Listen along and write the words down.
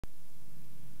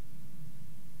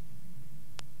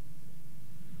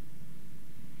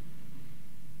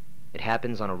It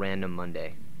happens on a random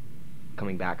Monday,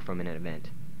 coming back from an event,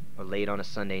 or late on a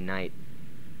Sunday night,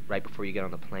 right before you get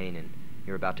on the plane and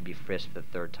you're about to be frisked for the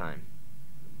third time.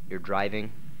 You're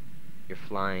driving, you're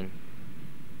flying,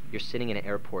 you're sitting in an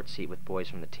airport seat with boys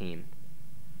from the team.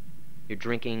 You're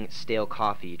drinking stale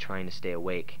coffee trying to stay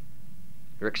awake.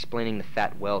 You're explaining the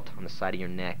fat welt on the side of your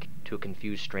neck to a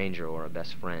confused stranger or a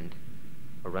best friend,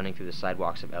 or running through the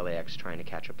sidewalks of LAX trying to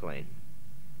catch a plane.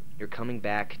 You're coming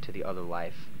back to the other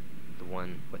life, the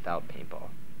one without paintball,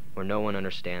 where no one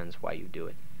understands why you do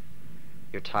it.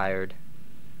 You're tired,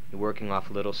 you're working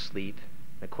off little sleep,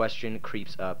 and a question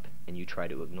creeps up and you try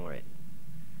to ignore it.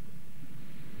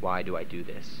 Why do I do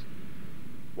this?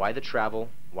 Why the travel?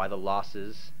 Why the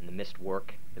losses and the missed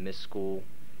work, the missed school,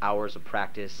 hours of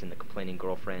practice and the complaining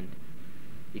girlfriend?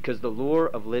 Because the lure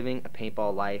of living a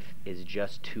paintball life is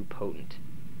just too potent,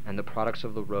 and the products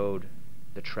of the road,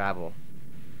 the travel,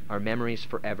 are memories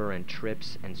forever and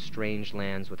trips and strange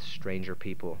lands with stranger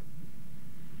people.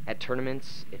 At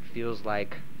tournaments, it feels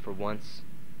like, for once,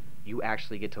 you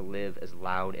actually get to live as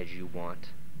loud as you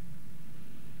want.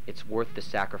 It's worth the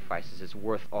sacrifices, it's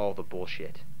worth all the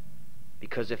bullshit.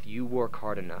 Because if you work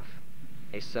hard enough,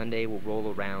 a Sunday will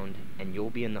roll around and you'll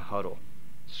be in the huddle,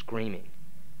 screaming,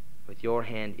 with your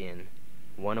hand in,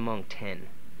 one among 10,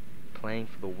 playing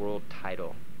for the world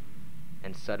title.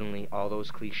 And suddenly all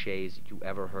those cliches you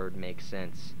ever heard make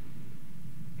sense,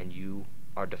 and you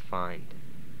are defined.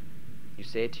 You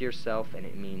say it to yourself and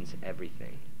it means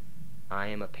everything. I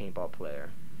am a paintball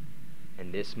player,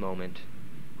 and this moment,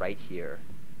 right here,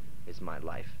 is my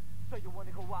life. So you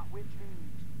wanna go out with me?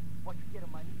 Watch you get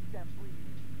on my knees and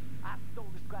bleed. I stole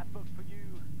the scrapbooks for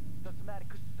you. Doesn't matter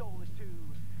 'cause your soul is too.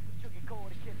 Sugar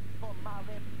coated kisses from my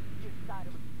lips. Inside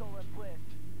of a stolen bliss.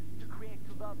 To create,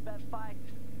 to love and fight.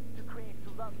 To create, to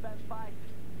love and fight.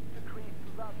 To create,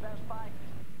 to love and fight.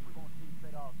 We won't sleep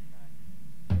at all tonight.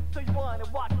 So you wanna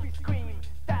watch me scream?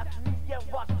 That's me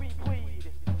and watch me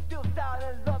bleed. Still sound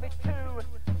and love it too.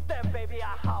 Then baby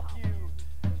I help you.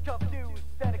 Confused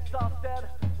and exhausted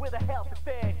with a healthy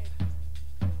face.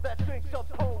 Let's drink some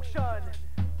potion.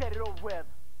 Get it over with.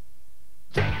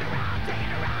 Take it around, take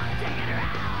it around, take it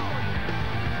around.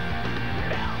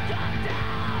 Melt us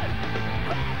down.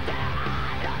 Break their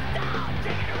eyes down.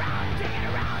 Take it around, take it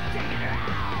around, take it around.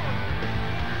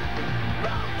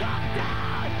 Melt us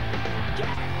down.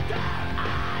 Get their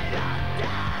eyes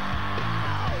down.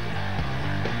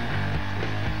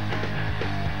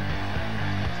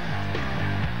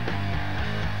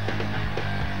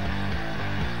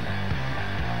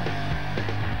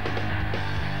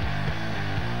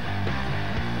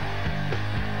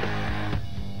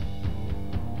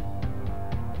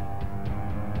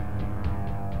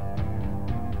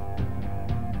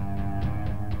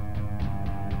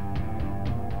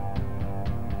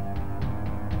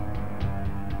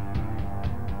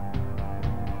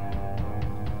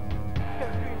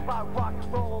 Rock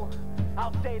and roll,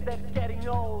 I'll say that it's getting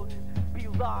old.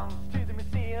 Belongs to the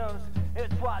museums,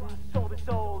 it's rotten, sold is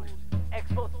old.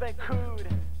 Explosive and crude,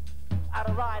 out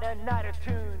of line a night or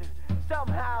tune.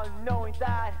 Somehow knowing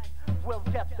that we'll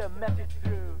get the message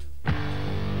through.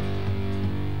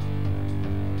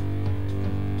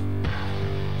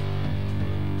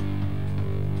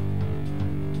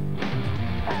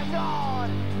 Hang on,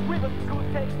 we must go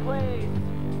take place.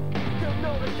 Still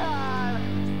know the time,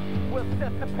 we'll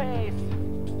set the pace.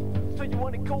 So you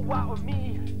wanna go out with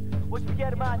me? Watch me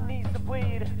get on my knees to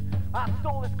bleed. I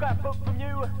stole this scrapbook from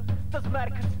you. Doesn't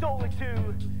matter 'cause you stole it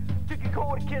too. Took your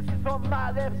cold kisses from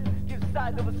my lips. Give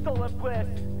sight of a stolen bliss.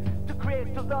 To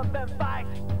create, to love and fight.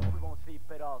 We won't sleep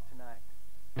at all tonight.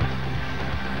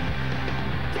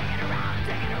 Take it around,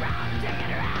 take it around, take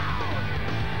it around.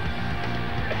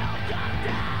 Melt us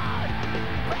down.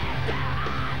 Break their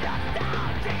eyes down.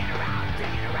 Take it around,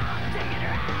 take it around, take it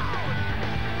around.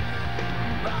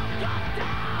 Melt us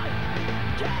down.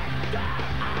 Get their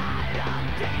eyes down.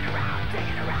 Take it around,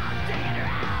 take it around, take it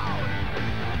around.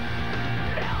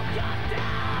 Melt us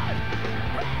down.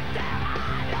 Break their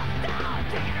eyes down.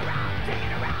 Take it around, take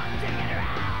it around, take it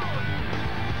around.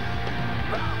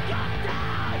 Melt us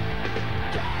down.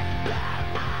 Get their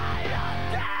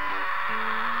eyes down.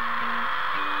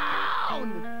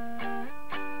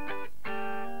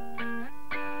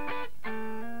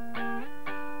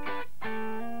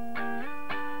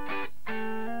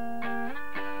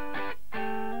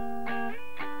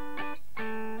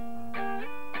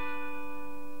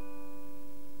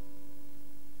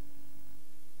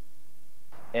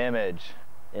 Image.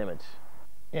 Image.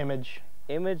 Image.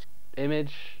 Image.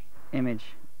 Image. Image.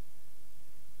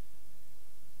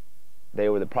 They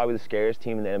were probably the scariest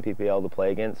team in the MPPL to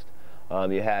play against.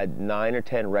 You had 9 or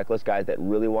 10 reckless guys that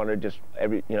really wanted to just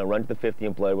run to the 50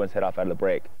 and blow everyone's head off out of the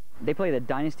break. They play the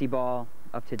dynasty ball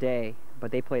of today,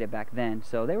 but they played it back then,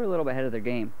 so they were a little bit ahead of their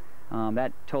game.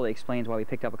 That totally explains why we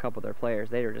picked up a couple of their players.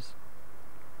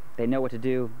 They know what to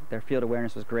do, their field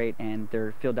awareness was great, and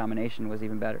their field domination was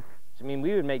even better. I mean,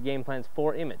 we would make game plans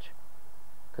for Image,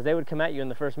 because they would come at you in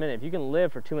the first minute. If you can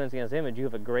live for 2 minutes against Image, you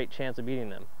have a great chance of beating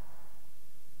them.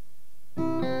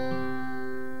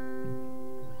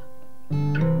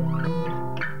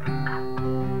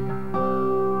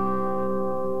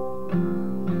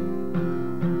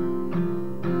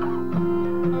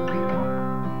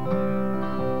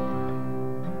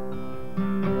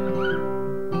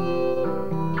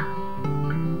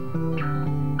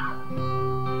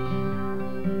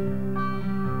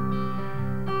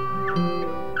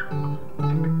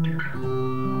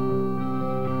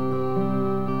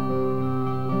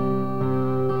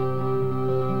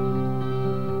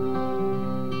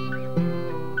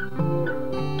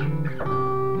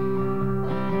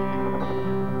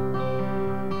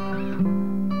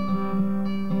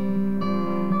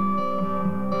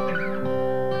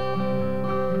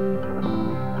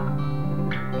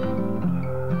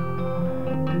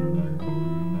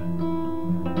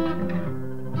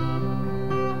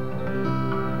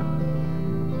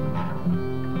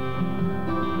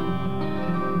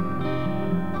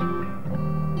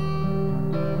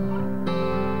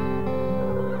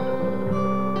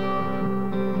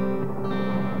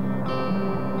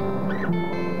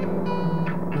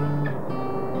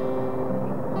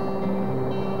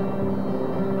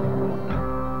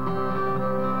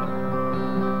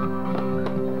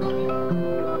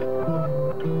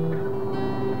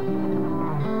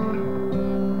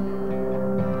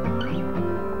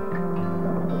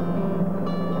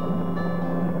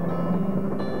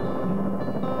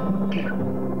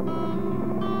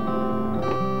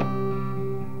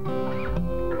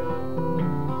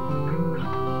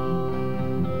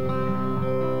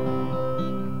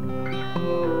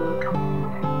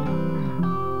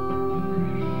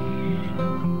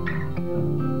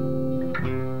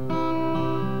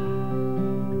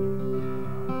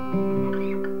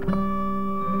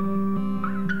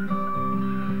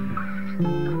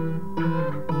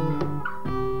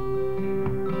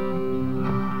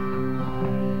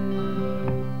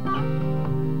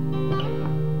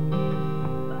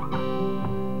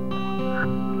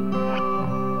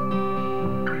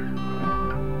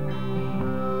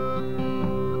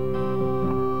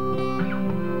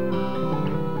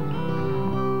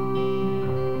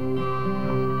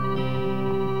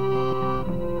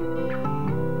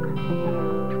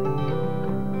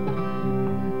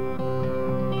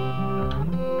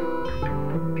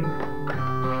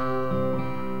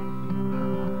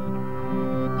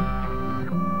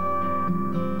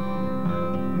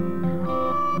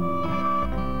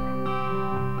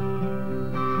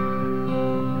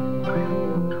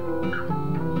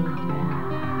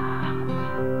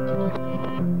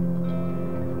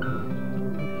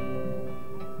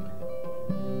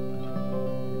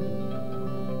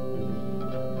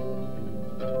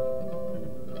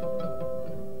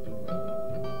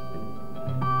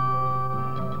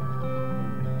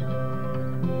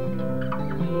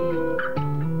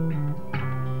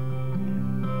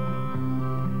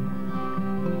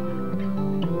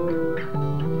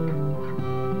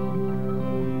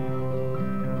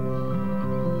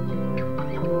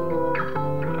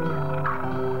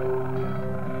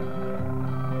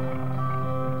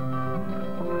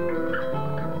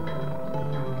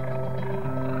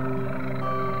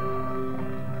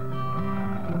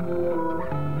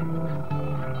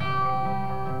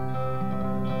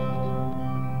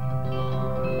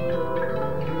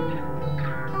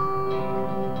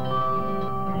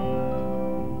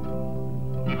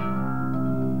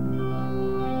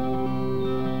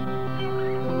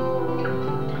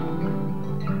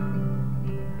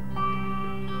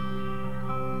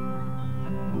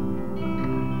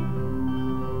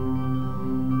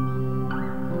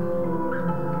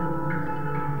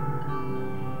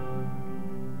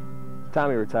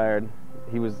 Tommy retired.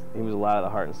 He was a lot of the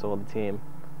heart and soul of the team.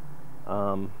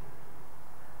 There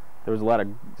was a lot of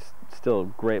still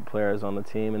great players on the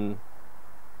team,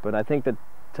 but I think that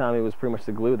Tommy was pretty much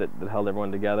the glue that held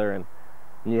everyone together. And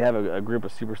when you have a group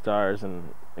of superstars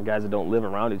and guys that don't live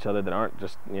around each other, that aren't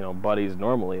just buddies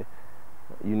normally,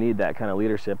 you need that kind of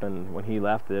leadership. And when he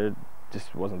left, it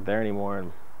just wasn't there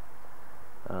anymore,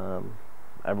 and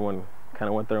everyone kind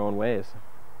of went their own ways.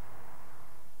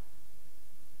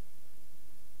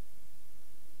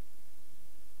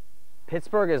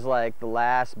 Pittsburgh is like the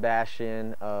last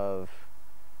bastion of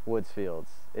Woods Fields.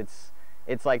 It's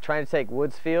it's like trying to take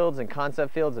woods fields and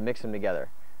concept fields and mix them together.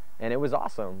 And it was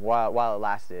awesome while it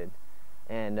lasted.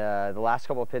 And the last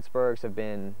couple of Pittsburghs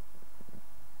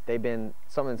they've been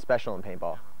something special in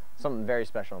paintball. Something very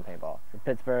special in paintball. For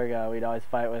Pittsburgh, we'd always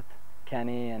fight with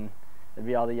Kenny, and there'd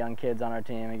be all the young kids on our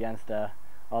team against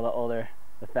all the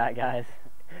fat guys.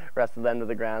 Wrestled them to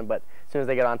the ground, but as soon as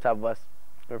they get on top of us,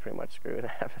 we're pretty much screwed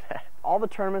after that. All the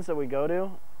tournaments that we go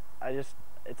to,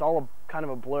 it's all kind of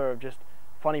a blur of just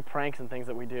funny pranks and things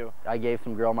that we do. I gave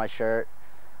some girl my shirt.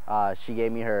 She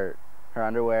gave me her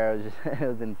underwear. It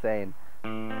was insane.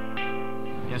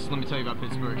 Yes, let me tell you about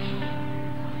Pittsburgh.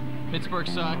 Pittsburgh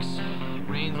sucks.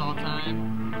 Rains all the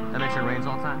time. That makes it rains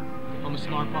all the time? Home of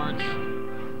smart parts.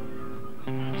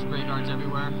 There's graveyards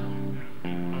everywhere.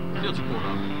 Fields are cool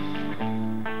though.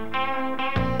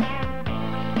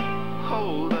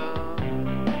 Hold up,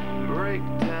 break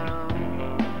down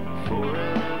for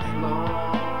as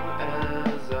long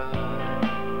as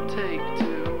I take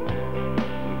to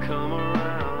come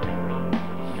around.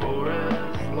 For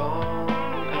as long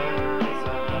as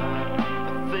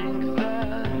I think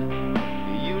that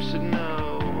you should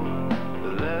know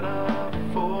that I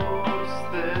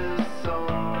forced this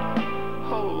on.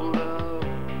 Hold up,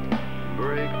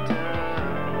 break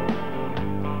down,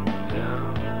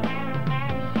 down.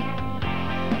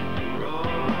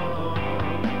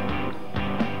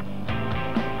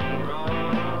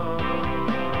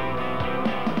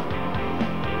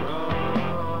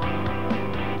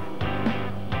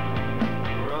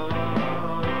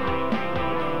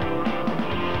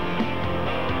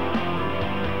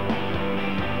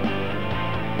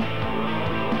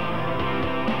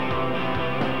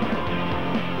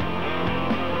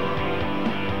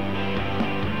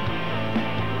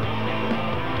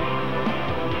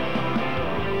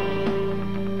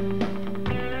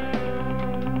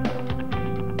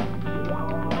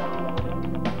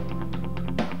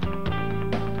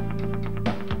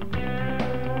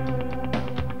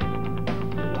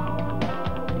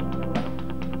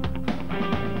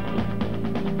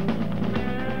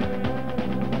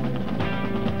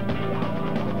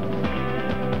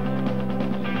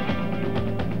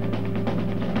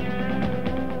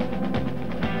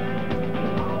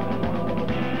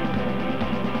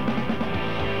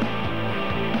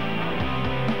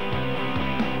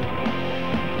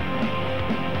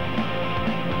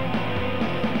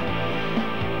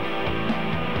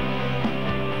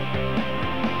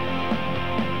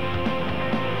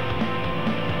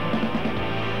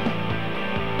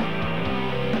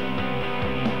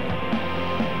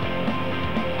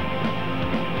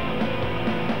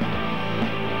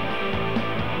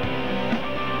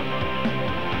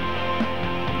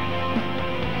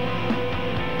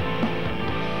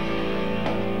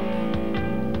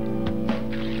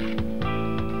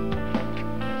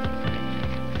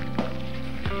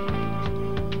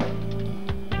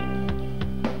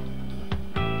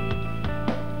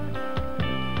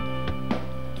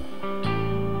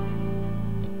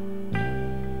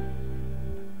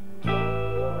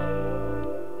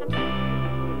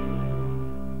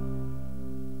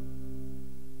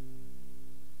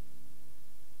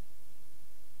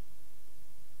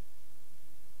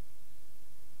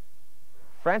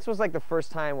 France was like the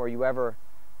first time where you ever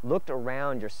looked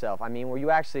around yourself. I mean, where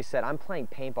you actually said, I'm playing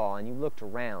paintball, and you looked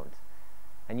around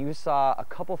and you saw a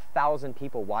couple thousand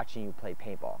people watching you play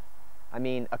paintball. I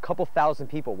mean, a couple thousand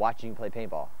people watching you play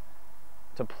paintball.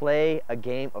 To play a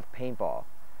game of paintball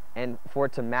and for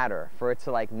it to matter, for it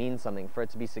to like mean something, for it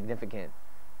to be significant,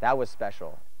 that was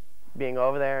special. Being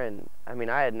over there, and I mean,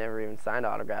 I had never even signed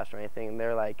autographs or anything, and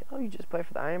they're like, oh, you just play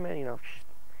for the Ironman, you know,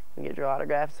 you can get your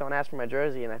autograph. Someone asked for my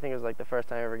jersey, and I think it was like the first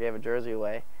time I ever gave a jersey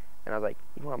away, and I was like,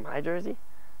 you want my jersey?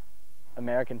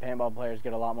 American paintball players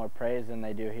get a lot more praise than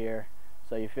they do here,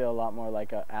 so you feel a lot more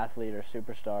like an athlete or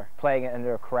superstar. Playing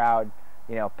under a crowd,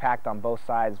 you know, packed on both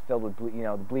sides, filled with, you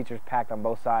know, the bleachers packed on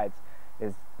both sides,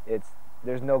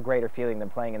 there's no greater feeling than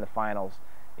playing in the finals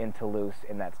in Toulouse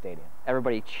in that stadium.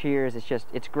 Everybody cheers.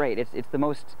 It's great. It's the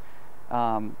most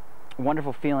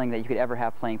wonderful feeling that you could ever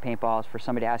have playing paintball, is for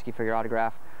somebody to ask you for your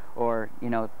autograph, or, you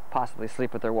know, possibly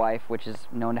sleep with their wife, which is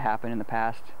known to happen in the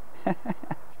past.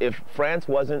 If France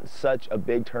wasn't such a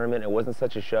big tournament, it wasn't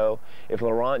such a show, if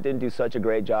Laurent didn't do such a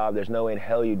great job, there's no way in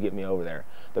hell you'd get me over there.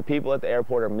 The people at the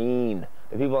airport are mean.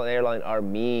 The people on the airline are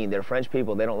mean. They're French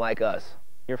people. They don't like us.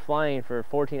 You're flying for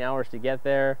 14 hours to get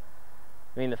there.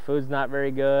 I mean, the food's not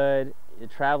very good. Your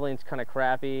traveling's kind of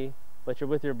crappy. But you're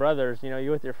with your brothers, you know,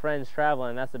 you're with your friends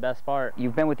traveling. That's the best part.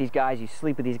 You've been with these guys, you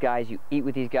sleep with these guys, you eat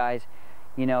with these guys.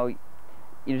 You know,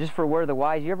 just for a word of the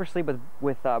wise, you ever sleep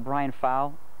with Brian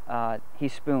Fowle? he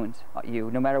spoons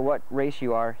you. No matter what race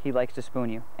you are, he likes to spoon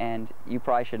you, and you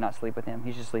probably should not sleep with him.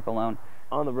 He should sleep alone.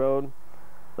 On the road,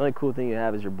 the only cool thing you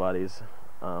have is your buddies.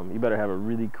 You better have a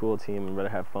really cool team and better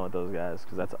have fun with those guys,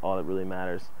 because that's all that really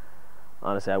matters.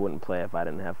 Honestly, I wouldn't play if I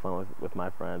didn't have fun with my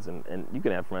friends, and you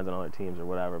can have friends on other teams or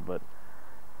whatever, but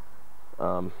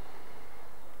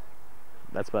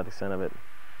that's about the extent of it. If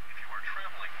you are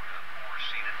traveling with or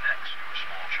seated next to a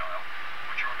small child,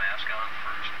 put your mask on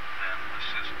first, then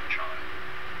assist the child.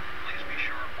 Please be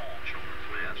sure all children's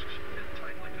masks fit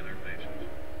tightly to their faces.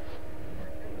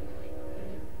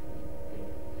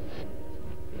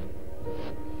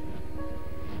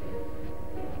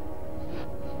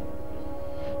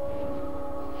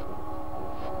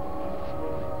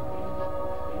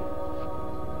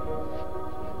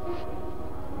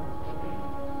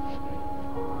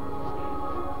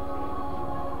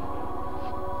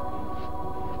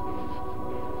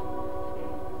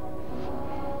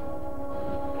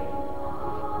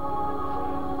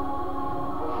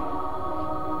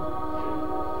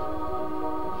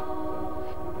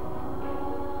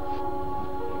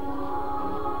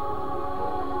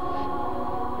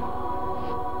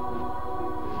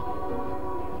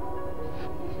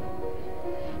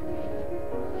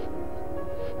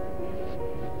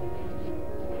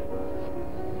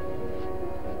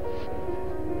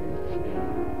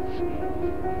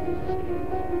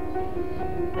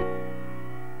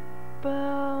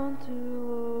 Bound to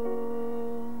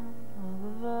all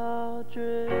of our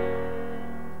dreams,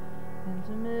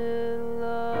 into middle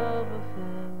of a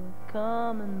fair with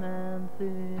common man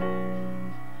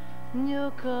things. And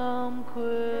you'll come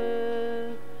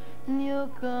quick, and you'll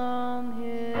come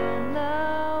here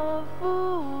now, a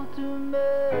fool to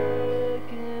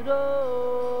make it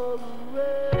all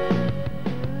away.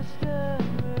 You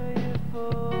stand where you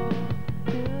fall,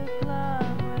 you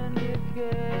climb when you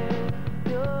care.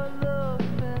 Your looks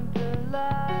bent to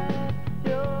life,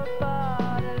 your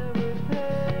body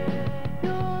repair.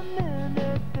 You'll mend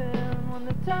anything when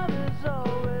the time is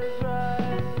always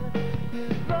right.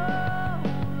 You've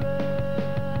already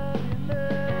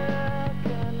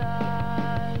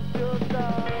mechanized your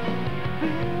thoughts.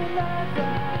 Feel like I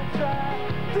try,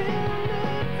 feel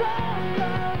it all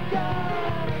I've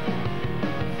got.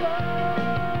 It's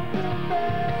all the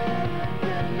better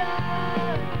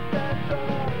tonight, that's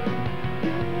all.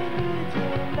 You need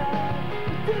your life,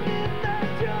 thinking that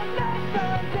you're not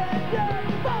content.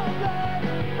 You've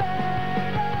already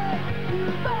made it,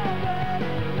 you've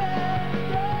already made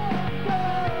your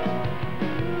goal.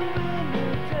 You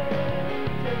imitate,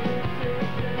 take a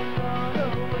sip and run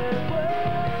away.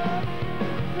 Well,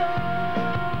 it's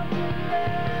all the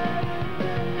better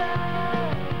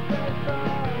tonight, that's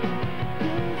all.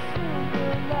 You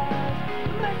symbolize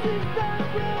the message that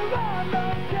we're all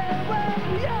okay. Well,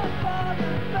 we are far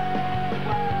away.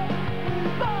 Well,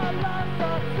 we've all lost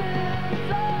our sense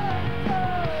of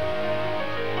touch.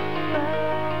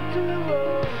 Bound to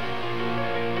all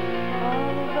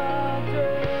of our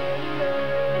dreams.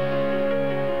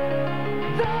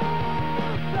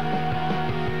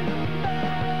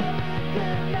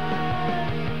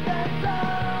 Mechanized, that's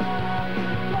all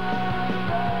you want.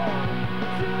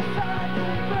 Suicide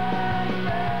and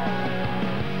breakfast.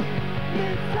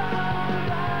 It's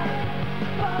alright,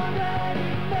 already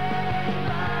made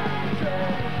my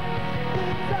choice.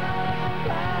 It's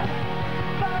alright,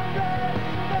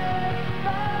 already made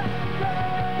my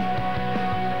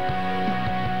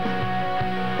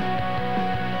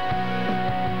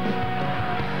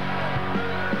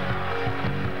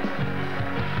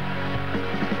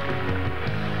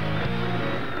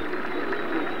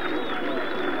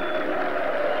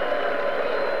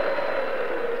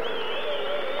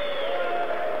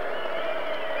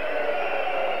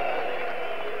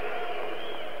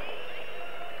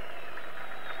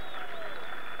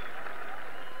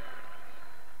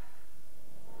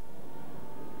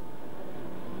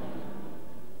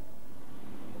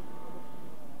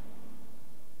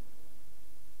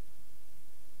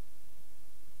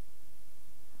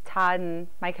Todd and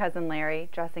my cousin Larry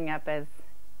dressing up as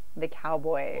the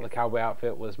cowboys. Well, the cowboy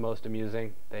outfit was most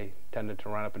amusing. They tended to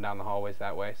run up and down the hallways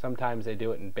that way. Sometimes they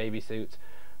do it in baby suits,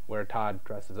 where Todd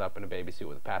dresses up in a baby suit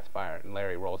with a pacifier and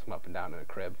Larry rolls him up and down in a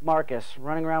crib. Marcus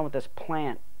running around with this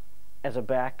plant as a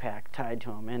backpack tied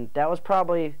to him, and that was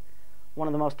probably one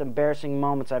of the most embarrassing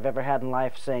moments I've ever had in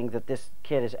life, saying that this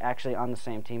kid is actually on the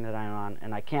same team that I'm on,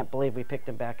 and I can't believe we picked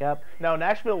him back up. No,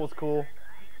 Nashville was cool.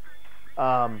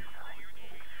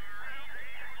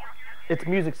 It's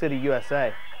Music City,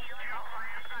 USA.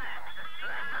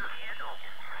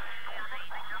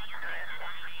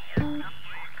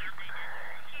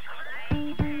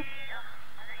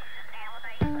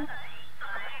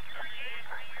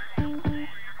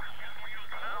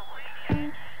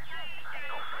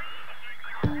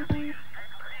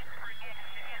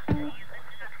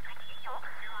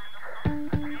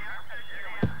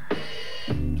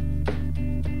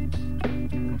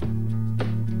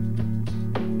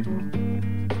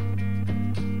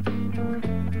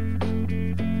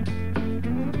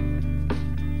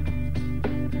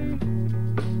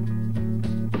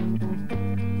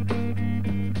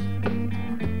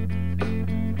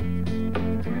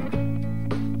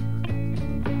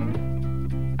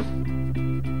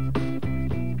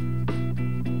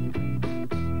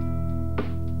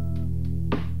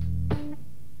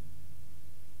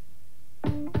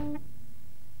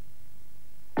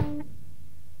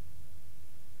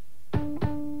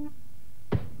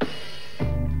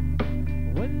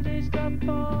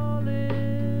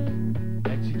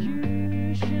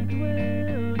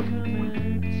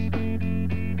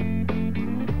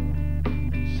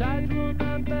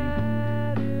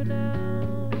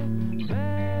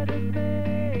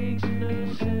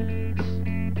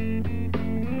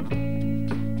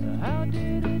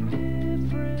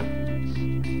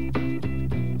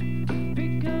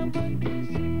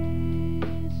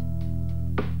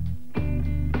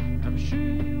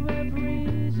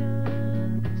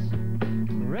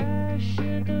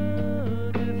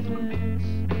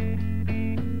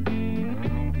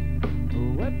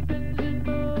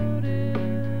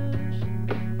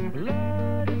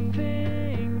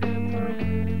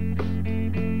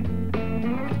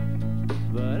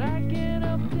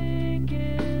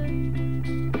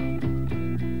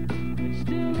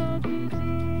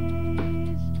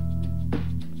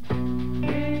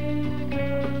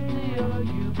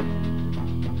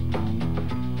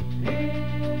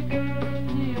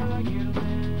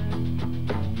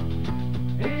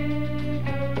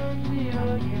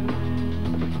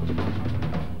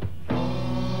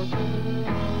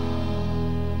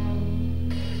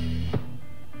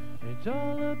 It's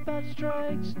all about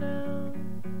strikes now.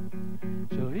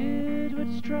 So here's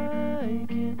what's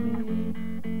striking me.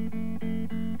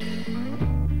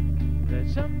 That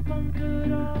some punk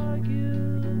could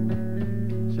argue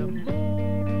some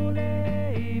moral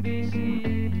ABCs.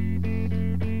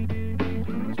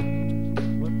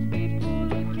 What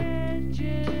people are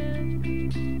catching,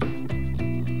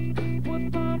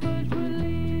 what bombers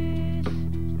release.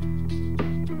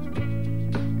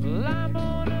 Well, I'm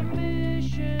on a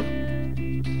mission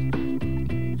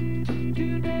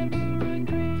to never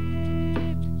agree.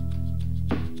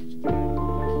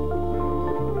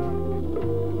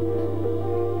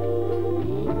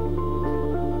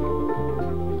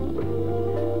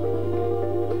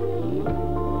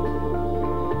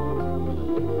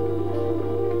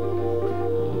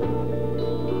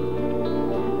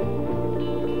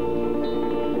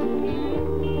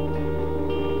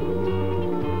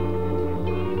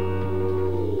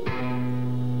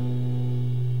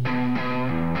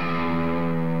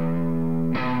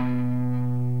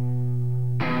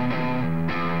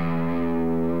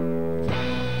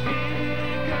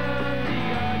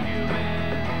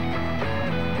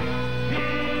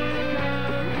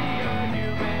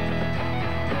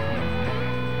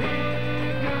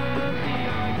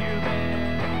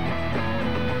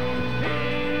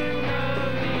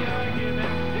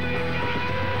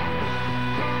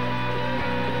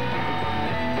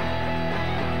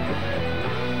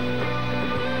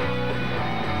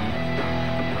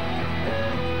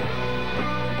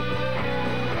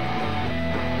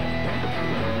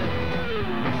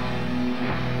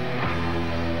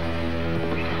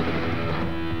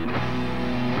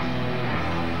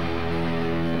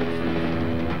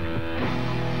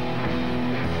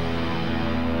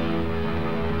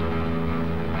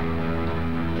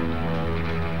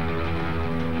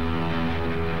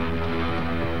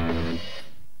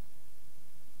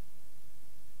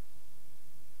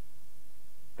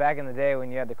 Back in the day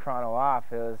when you had the chrono off,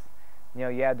 it was, you know,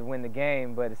 you had to win the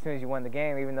game, but as soon as you won the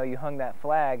game, even though you hung that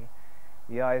flag,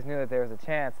 you always knew that there was a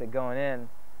chance that going in,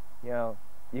 you know,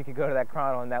 you could go to that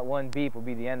chrono and that one beep would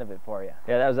be the end of it for you.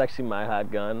 Yeah, that was actually my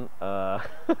hot gun. But,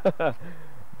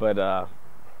 you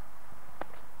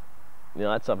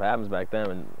know, that stuff happens back then,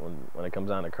 and when it comes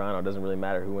down to chrono, it doesn't really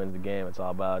matter who wins the game. It's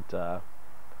all about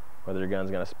whether your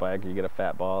gun's going to spike or you get a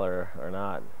fat ball or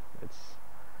not. It's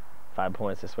 5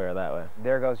 points this way or that way.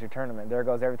 There goes your tournament. There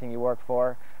goes everything you worked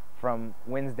for from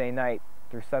Wednesday night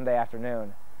through Sunday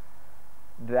afternoon.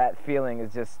 That feeling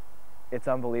is just, it's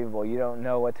unbelievable. You don't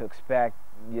know what to expect.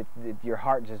 Your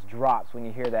heart just drops when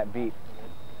you hear that beep.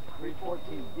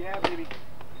 314. Yeah, baby.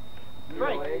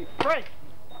 Frank! Frank!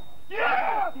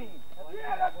 Yeah!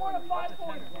 Yeah, that's 1 of 5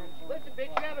 points. Listen,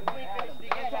 bitch, you have a clean finish.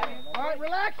 All right,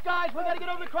 relax, guys. We got to get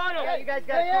over the chrono. Yeah, you guys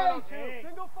got a chrono, too.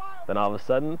 Single file. Then all of a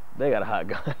sudden, they got a hot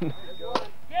gun.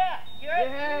 Yeah, you heard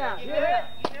it? Yeah, you heard it?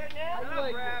 You heard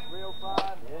it now? Real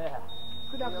fun. Yeah.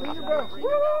 Good job, senior, bro.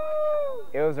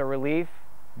 It was a relief,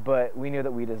 but we knew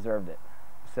that we deserved it.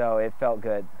 So it felt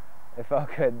good. It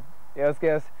felt good. It was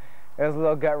a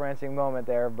little gut-wrenching moment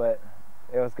there, but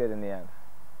it was good in the end.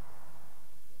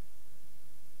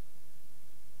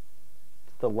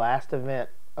 It's the last event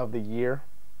of the year,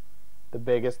 the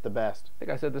biggest, the best. I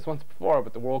think I said this once before,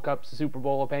 but the World Cup's the Super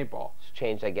Bowl of paintball. It's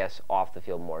changed, I guess, off the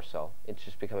field more so. It's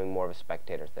just becoming more of a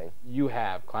spectator thing. You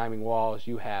have climbing walls,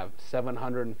 you have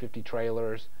 750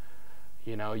 trailers,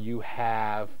 you know, you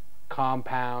have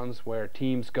compounds where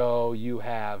teams go, you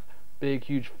have big,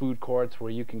 huge food courts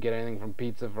where you can get anything from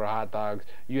pizza for hot dogs,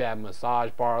 you have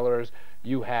massage parlors,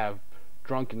 you have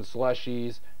drunken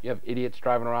slushies, you have idiots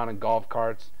driving around in golf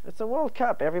carts. It's a World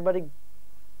Cup. Everybody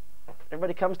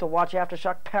comes to watch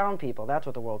Aftershock pound people. That's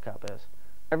what the World Cup is.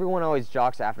 Everyone always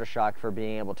jocks Aftershock for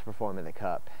being able to perform in the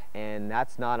Cup, and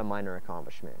that's not a minor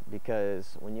accomplishment,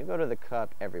 because when you go to the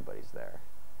Cup, everybody's there.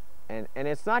 And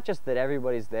it's not just that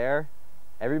everybody's there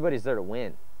to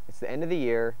win. It's the end of the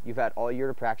year, you've had all year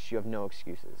to practice, you have no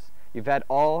excuses. You've had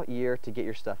all year to get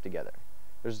your stuff together.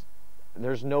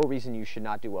 There's no reason you should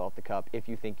not do well at the Cup if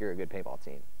you think you're a good paintball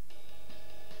team.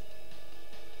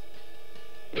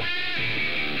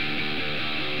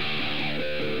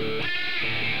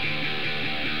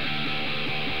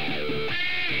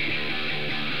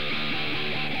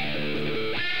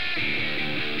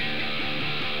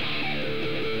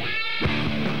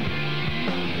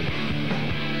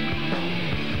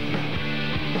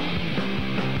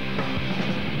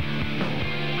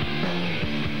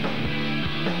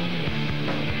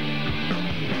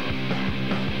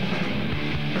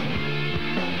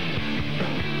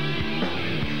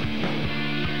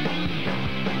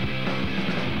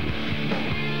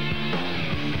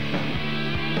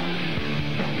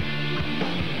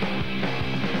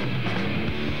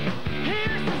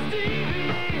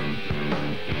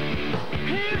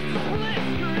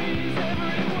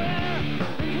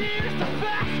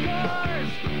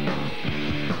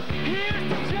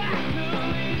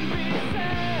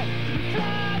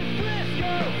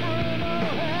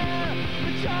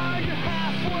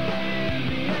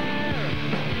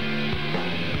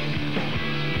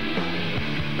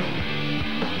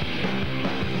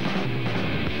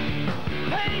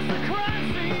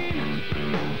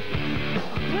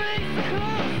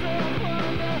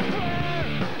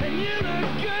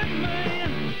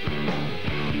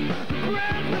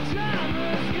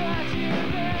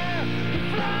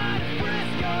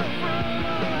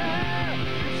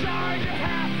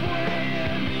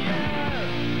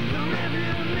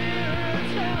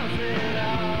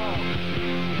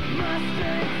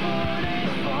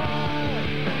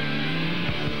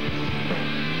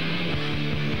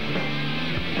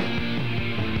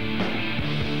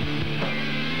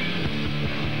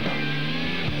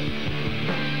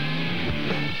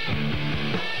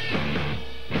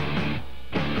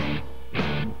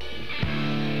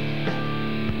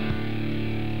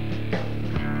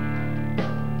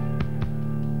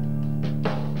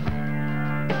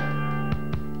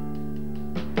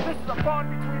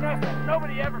 that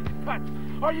nobody ever can touch.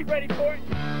 Are you ready for it?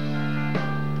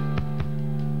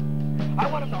 I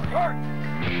want him to hurt.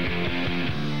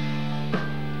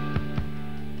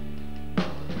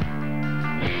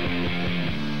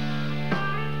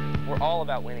 We're all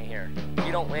about winning here. If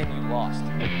you don't win, you lost.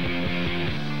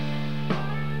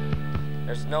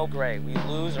 There's no gray. We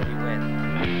lose or we win.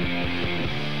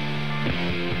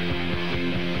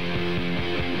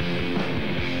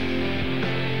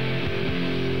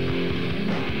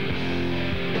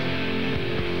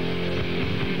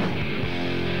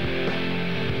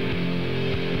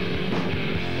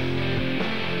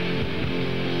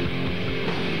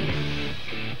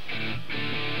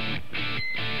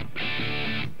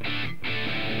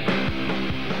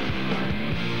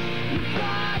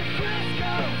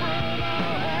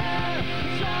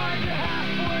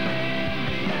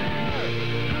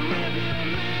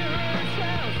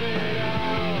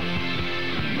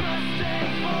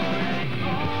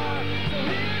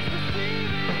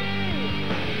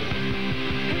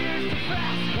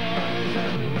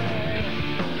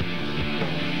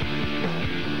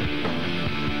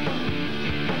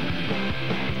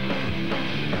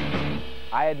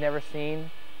 I had never seen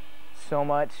so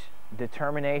much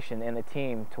determination in a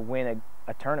team to win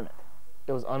a tournament.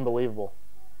 It was unbelievable.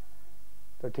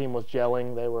 Their team was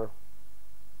gelling. They were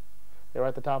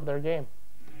at the top of their game.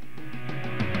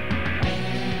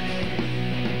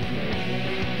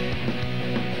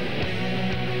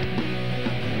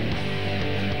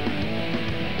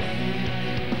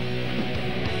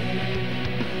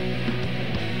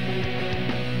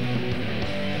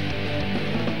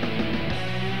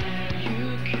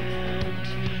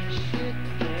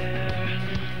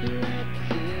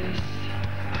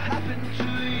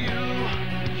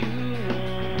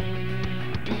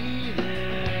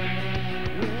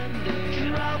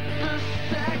 Drop the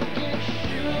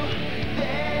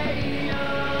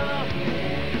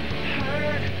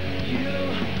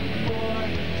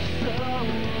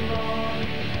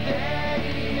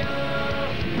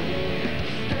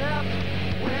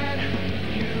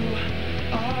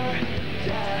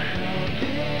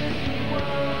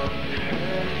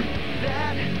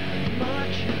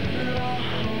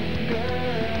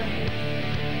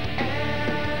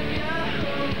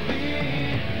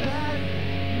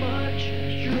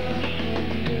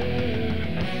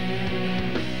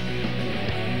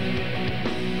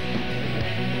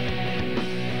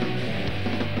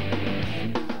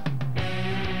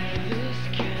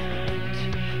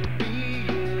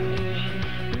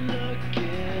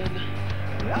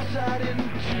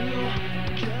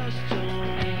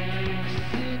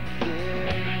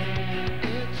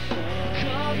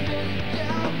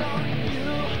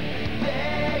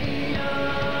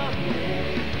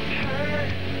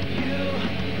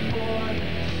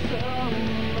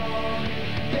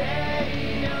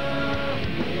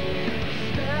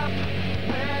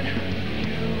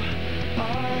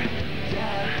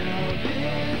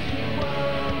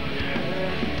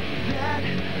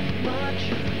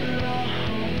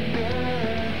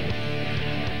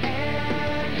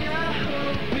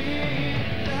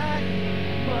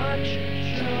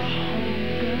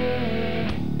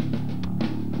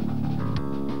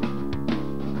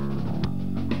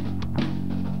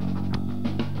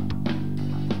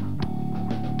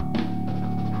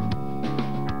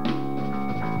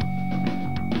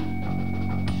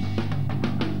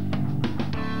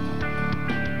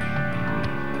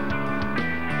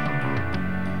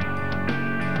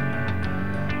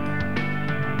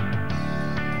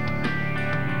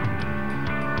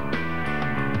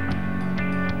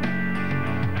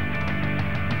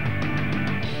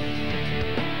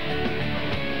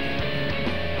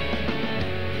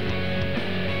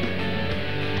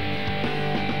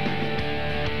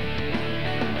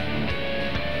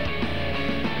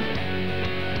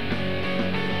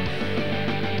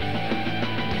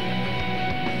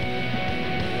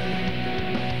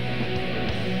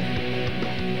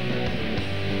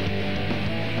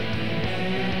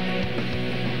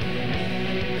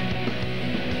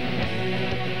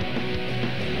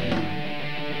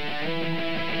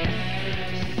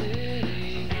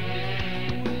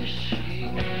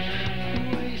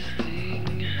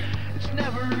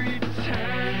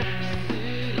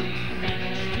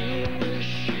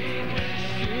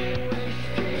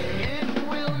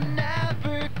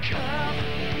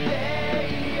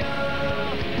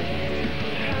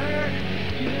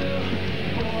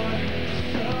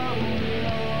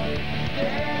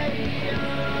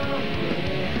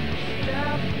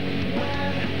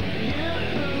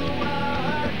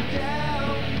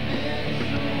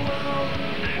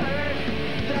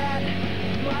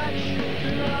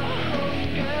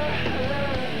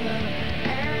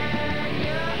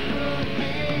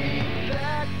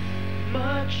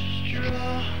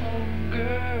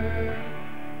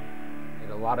Made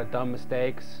a lot of dumb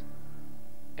mistakes,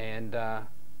 and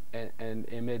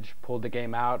Image pulled the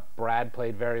game out. Brad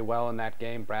played very well in that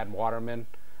game. Brad Waterman,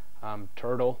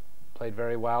 Turtle played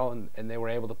very well, and they were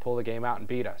able to pull the game out and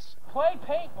beat us. Play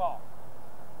paintball,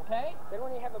 okay? They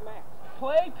don't even have a match.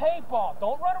 Play paintball.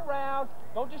 Don't run around.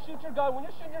 Don't just shoot your gun. When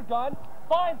you're shooting your gun,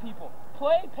 find people.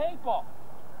 Play paintball.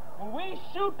 When we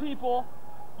shoot people,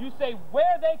 you say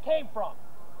where they came from.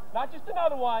 Not just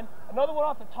another one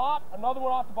off the top, another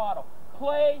one off the bottom.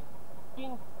 Play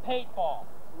paintball.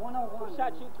 101. Who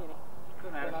shot you, Kenny?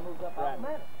 Doesn't matter. I moved up. Doesn't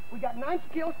matter. We got 9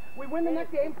 kills. We win the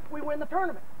next game. We win the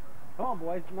tournament. Come on,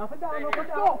 boys. Nothing down. Nothing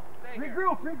down. Go.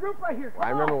 Regroup right here. I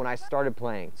remember when I started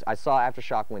playing, I saw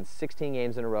Aftershock win 16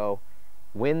 games in a row,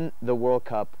 win the World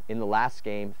Cup in the last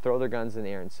game, throw their guns in the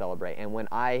air and celebrate. And when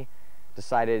I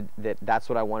decided that that's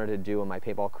what I wanted to do in my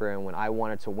paintball career, and when I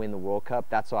wanted to win the World Cup,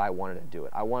 that's why I wanted to do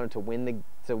it. I wanted to win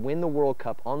the World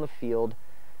Cup on the field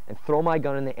and throw my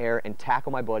gun in the air and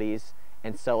tackle my buddies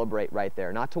and celebrate right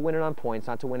there. Not to win it on points,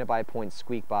 not to win it by a point,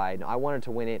 squeak by. No, I wanted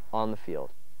to win it on the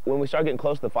field. When we started getting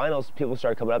close to the finals, people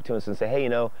started coming up to us and say, hey, you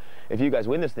know, if you guys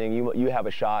win this thing, you have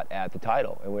a shot at the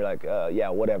title. And we're like, yeah,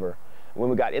 whatever. When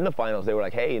we got in the finals, they were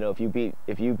like, hey, you know, if you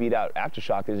beat out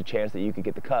Aftershock, there's a chance that you could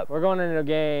get the cup. We're going into a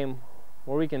game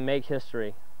where we can make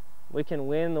history. We can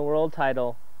win the world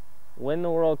title, win the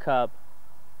World Cup,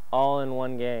 all in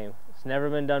one game. It's never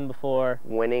been done before.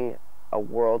 Winning a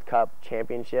World Cup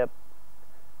championship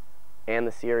and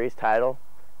the series title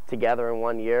together in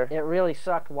 1 year. It really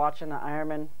sucked watching the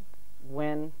Ironman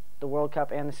win the World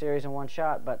Cup and the series in one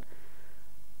shot, but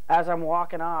as I'm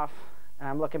walking off and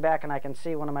I'm looking back and I can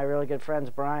see one of my really good friends,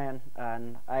 Brian,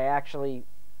 and I actually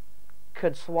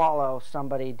could swallow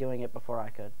somebody doing it before I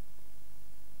could.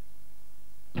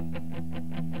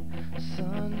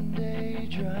 Sunday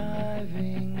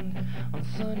driving on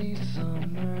sunny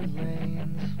summer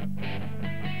lanes.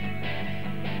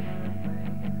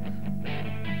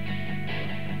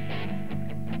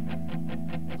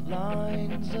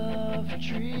 Lines of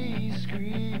trees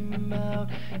scream out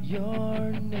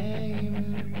your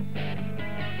name.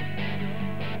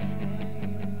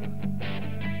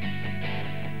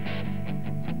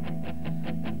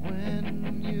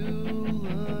 When you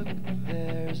look,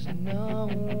 there's no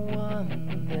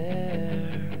one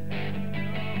there.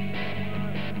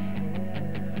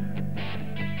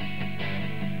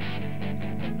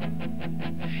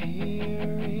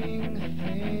 Hearing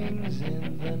things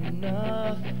in the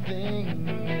nothing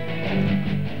there.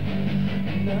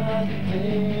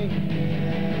 Nothing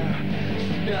there.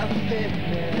 Nothing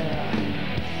there.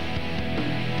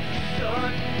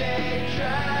 Sunday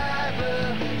driver,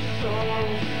 soul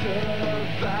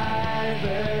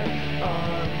survivor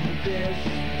on this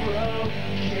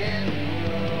broken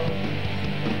road.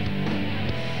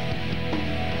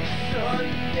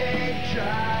 Sunday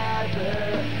driver,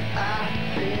 I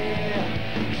fear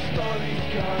stories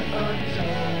gone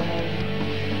untold.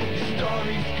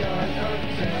 Stories gone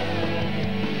untold.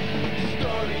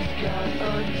 Stories gone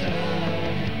untold.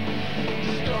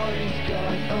 Stories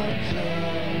gone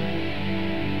untold.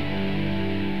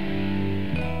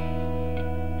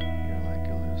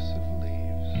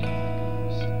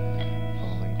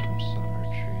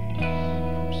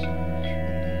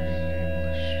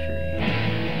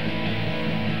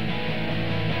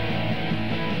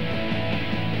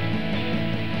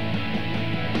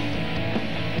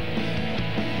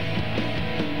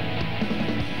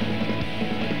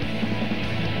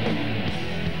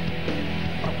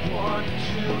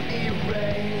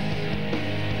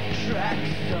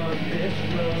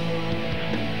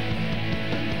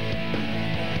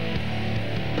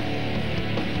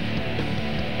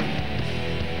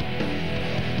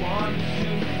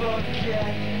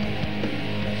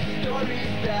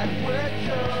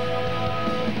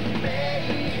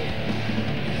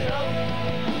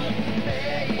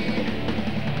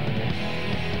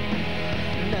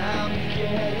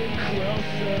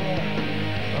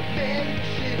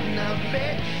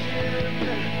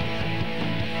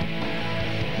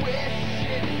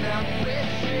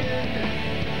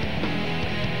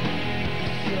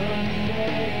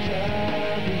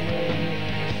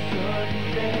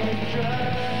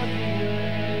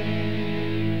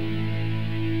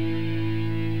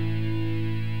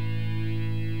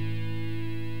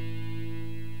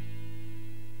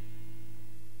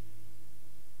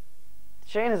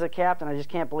 Shane is a captain. I just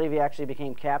can't believe he actually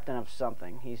became captain of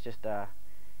something. He's just,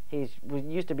 we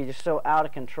used to be just so out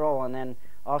of control, and then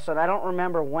all of a sudden, I don't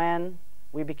remember when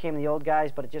we became the old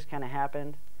guys, but it just kind of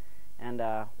happened. And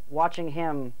watching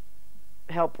him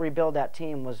help rebuild that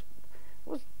team was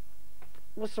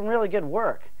some really good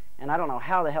work. And I don't know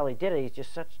how the hell he did it. He's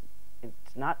just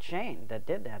it's not Shane that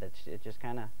did that. It just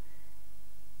kind of,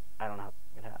 I don't know how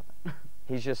it happened.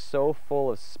 He's just so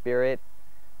full of spirit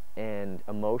and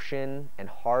emotion and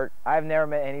heart. I've never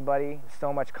met anybody with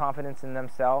so much confidence in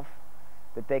themselves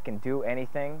that they can do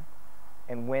anything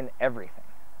and win everything.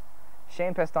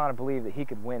 Shane Pestana believed that he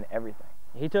could win everything.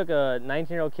 He took a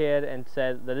 19-year-old kid and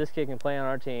said that this kid can play on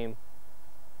our team.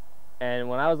 And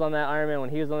when I was on that Ironman, when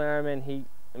he was on the Ironman, he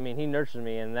nurtured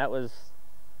me, and that was,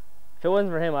 if it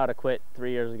wasn't for him, I would have quit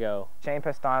 3 years ago. Shane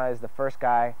Pestana is the first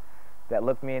guy that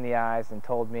looked me in the eyes and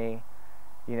told me,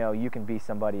 you know, you can be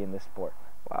somebody in this sport.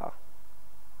 Wow.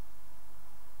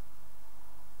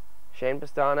 Shane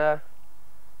Pestana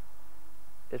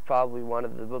is probably one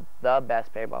of the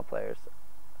best paintball players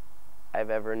I've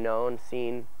ever known,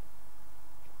 seen,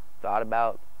 thought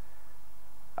about.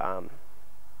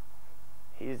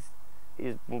 He's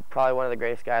probably one of the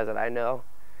greatest guys that I know,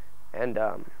 and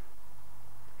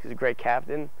he's a great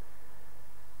captain.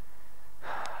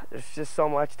 There's just so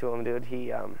much to him, dude. He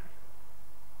helped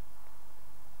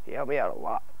me out a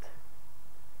lot.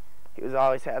 He was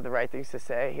always had the right things to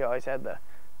say. He always had the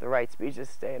right speeches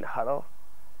to stay in the huddle,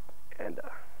 and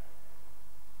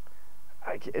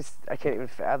I can't even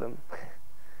fathom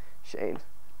Shane,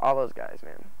 all those guys,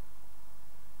 man.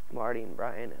 Marty and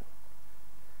Brian,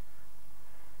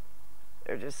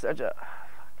 and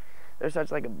they're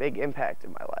such like a big impact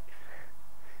in my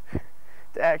life.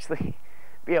 To actually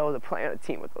be able to play on a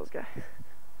team with those guys.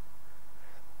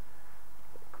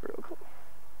 Real cool.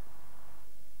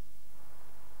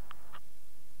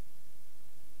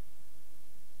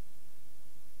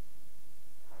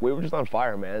 We were just on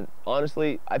fire, man.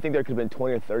 Honestly, I think there could have been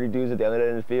 20 or 30 dudes at the other end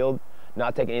of the field,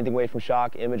 not taking anything away from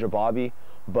Shock, Image, or Bobby,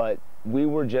 but we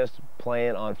were just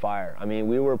playing on fire. I mean,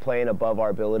 we were playing above our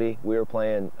ability. We were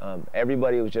playing,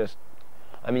 everybody was just,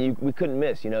 I mean, we couldn't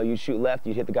miss, you know. You shoot left,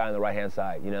 you'd hit the guy on the right-hand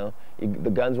side, you know.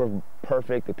 The guns were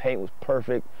perfect, the paint was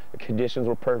perfect, the conditions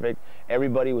were perfect.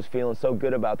 Everybody was feeling so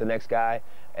good about the next guy.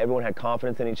 Everyone had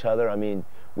confidence in each other. I mean,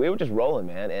 we were just rolling,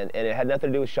 man, and it had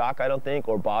nothing to do with Shock, I don't think,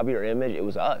 or Bobby or Image. It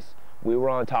was us. We were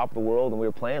on top of the world, and we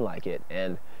were playing like it,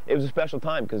 and it was a special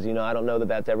time because, you know, I don't know that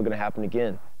that's ever going to happen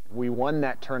again. We won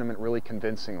that tournament really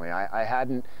convincingly. I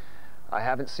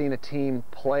haven't seen a team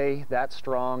play that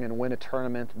strong and win a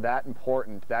tournament that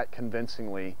important, that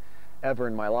convincingly, ever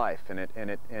in my life, and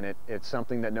it's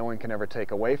something that no one can ever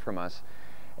take away from us.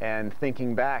 And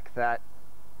thinking back,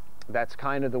 that's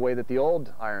kind of the way that the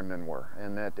old Ironmen were,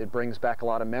 and that it brings back a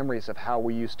lot of memories of how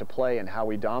we used to play and how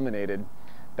we dominated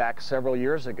back several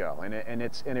years ago, and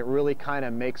it really kind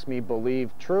of makes me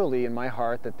believe truly in my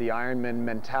heart that the Ironman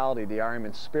mentality, the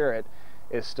Ironman spirit,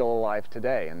 is still alive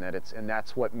today, and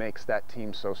that's what makes that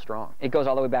team so strong. It goes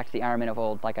all the way back to the Ironmen of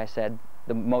old. Like I said,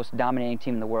 the most dominating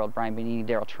team in the world: Brian Benini,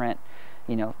 Daryl Trent,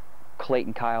 you know,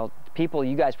 Clayton Kyle, people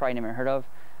you guys probably never heard of.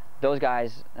 Those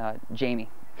guys, Jamie,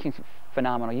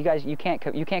 phenomenal. You can't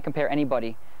compare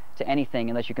anybody to anything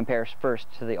unless you compare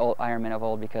first to the old Ironmen of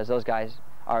old, because those guys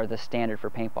are the standard for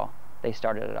paintball. They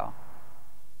started it all.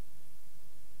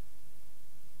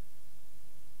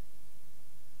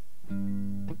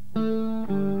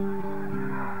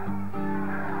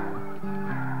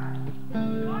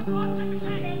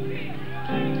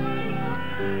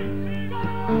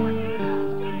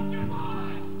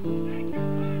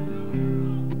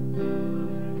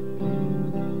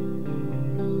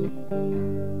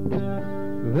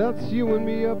 That's you and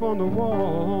me up on the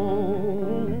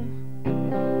wall,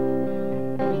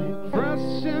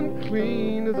 fresh and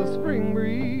clean as a spring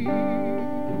breeze,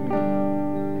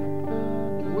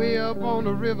 way up on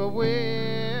the river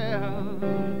where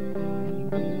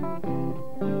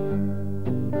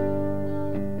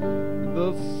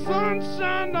the sun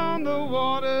shined on the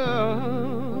water,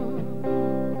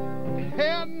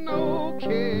 had no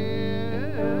care.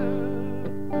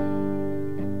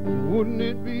 Wouldn't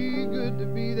it be good to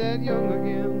be that young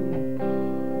again?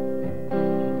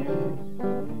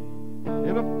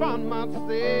 And I found myself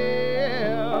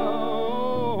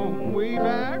way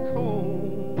back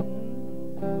home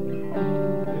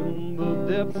in the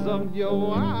depths of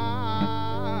your eyes.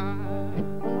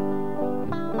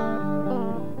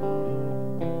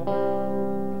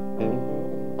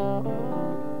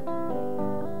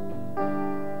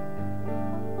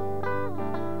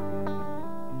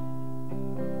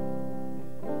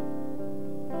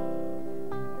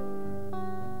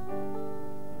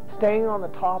 Staying on the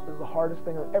top is the hardest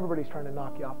thing. Everybody's trying to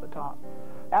knock you off the top.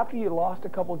 After you lost a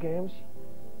couple games,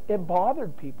 it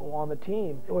bothered people on the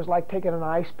team. It was like taking an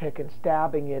ice pick and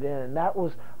stabbing it in. And that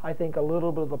was, I think, a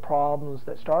little bit of the problems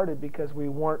that started because we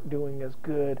weren't doing as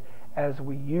good as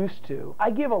we used to.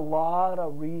 I give a lot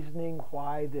of reasoning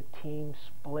why the team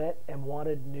split and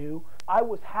wanted new. I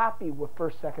was happy with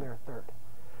first, second, or third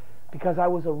because I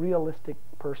was a realistic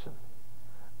person.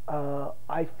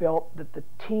 I felt that the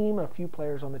team, a few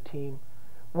players on the team,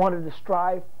 wanted to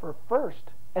strive for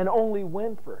first and only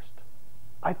win first.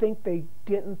 I think they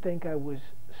didn't think I was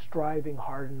striving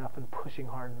hard enough and pushing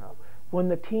hard enough. When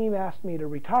the team asked me to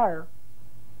retire,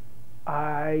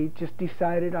 I just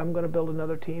decided I'm going to build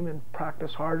another team and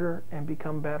practice harder and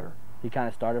become better. He kind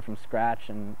of started from scratch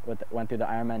and went through the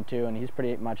Ironman too, and he's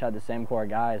pretty much had the same core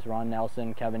guys, Ron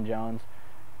Nelson, Kevin Jones,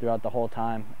 throughout the whole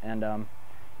time. And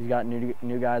he's got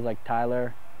new guys like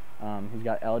Tyler, he's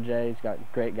got LJ, he's got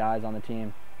great guys on the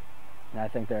team. And I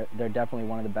think they're definitely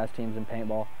one of the best teams in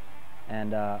paintball.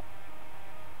 And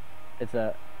it's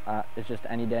just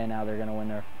any day now they're going to win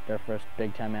their first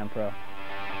Big 10-man pro.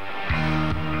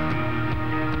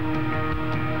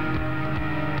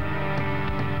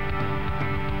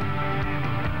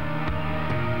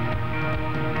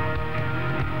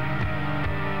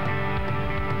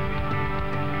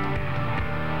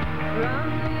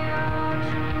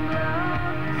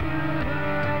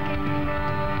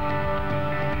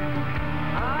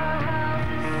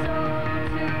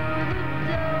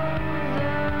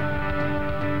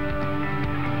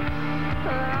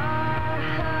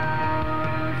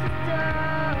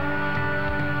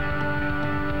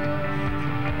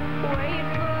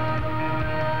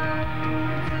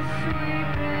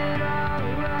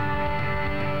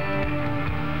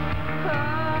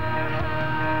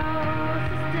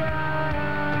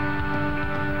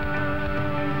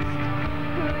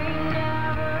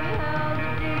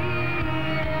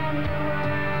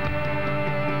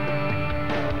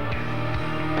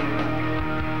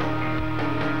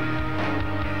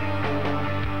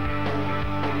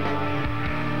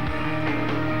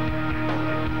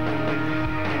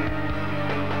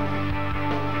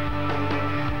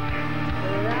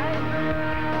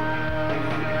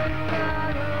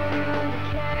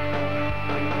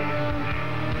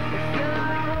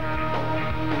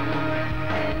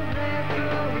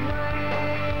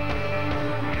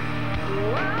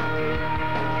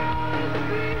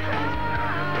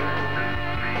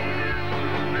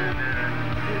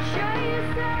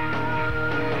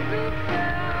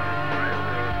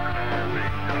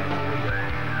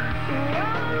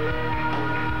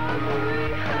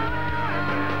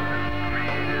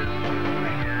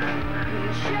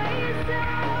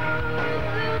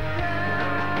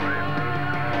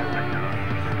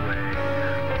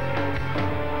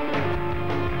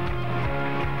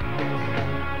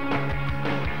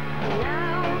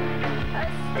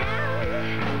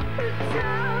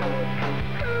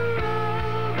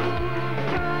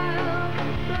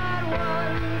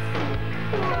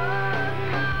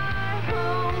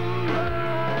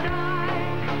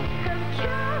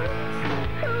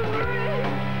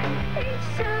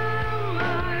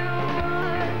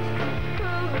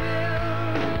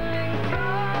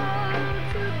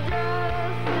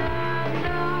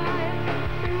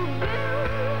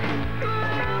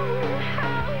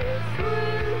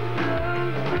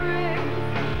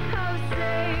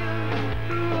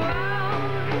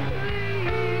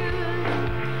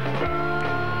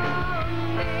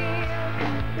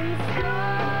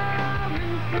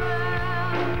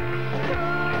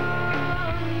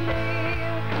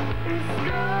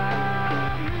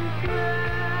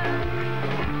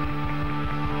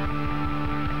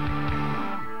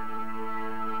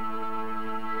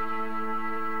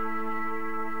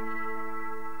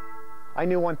 I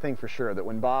knew one thing for sure, that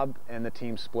when Bob and the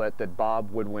team split, that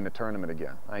Bob would win a tournament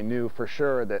again. I knew for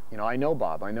sure that, I know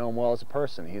Bob. I know him well as a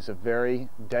person. He's a very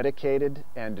dedicated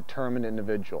and determined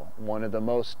individual. One of the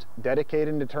most dedicated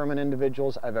and determined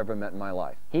individuals I've ever met in my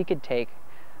life. He could take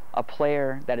a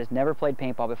player that has never played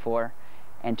paintball before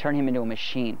and turn him into a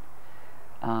machine.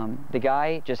 The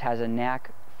guy just has a knack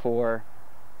for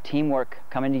teamwork,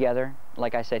 coming together.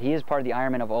 Like I said, he is part of the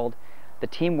Ironman of old. The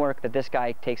teamwork that this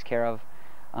guy takes care of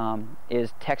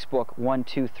is textbook 1,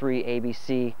 2, 3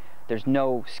 ABC. There's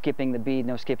no skipping the bead,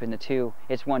 no skipping the 2.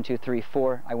 It's 1, 2, 3,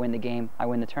 4. I win the game, I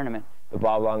win the tournament. The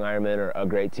Bob Long Ironmen are a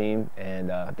great team,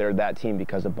 and they're that team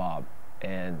because of Bob.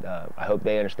 And I hope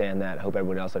they understand that. I hope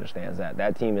everyone else understands that.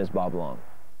 That team is Bob Long.